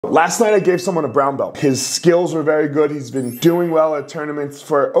Last night I gave someone a brown belt. His skills were very good. He's been doing well at tournaments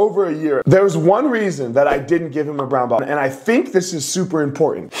for over a year. There was one reason that I didn't give him a brown belt, and I think this is super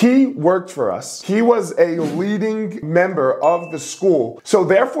important. He worked for us. He was a leading member of the school, so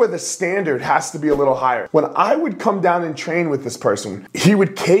therefore the standard has to be a little higher. When I would come down and train with this person, he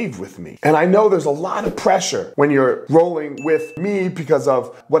would cave with me. And I know there's a lot of pressure when you're rolling with me because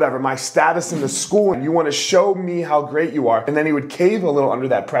of whatever, my status in the school, and you want to show me how great you are, and then he would cave a little under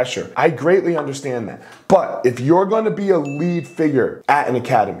that pressure. I greatly understand that. But if you're going to be a lead figure at an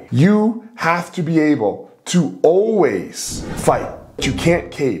academy, you have to be able to always fight. You can't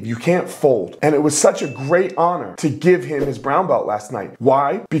cave, you can't fold. And it was such a great honor to give him his brown belt last night.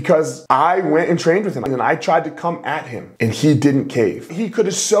 Why? Because I went and trained with him and I tried to come at him and he didn't cave. He could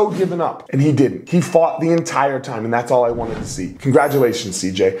have so given up and he didn't. He fought the entire time and that's all I wanted to see. Congratulations,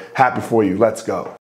 CJ. Happy for you. Let's go.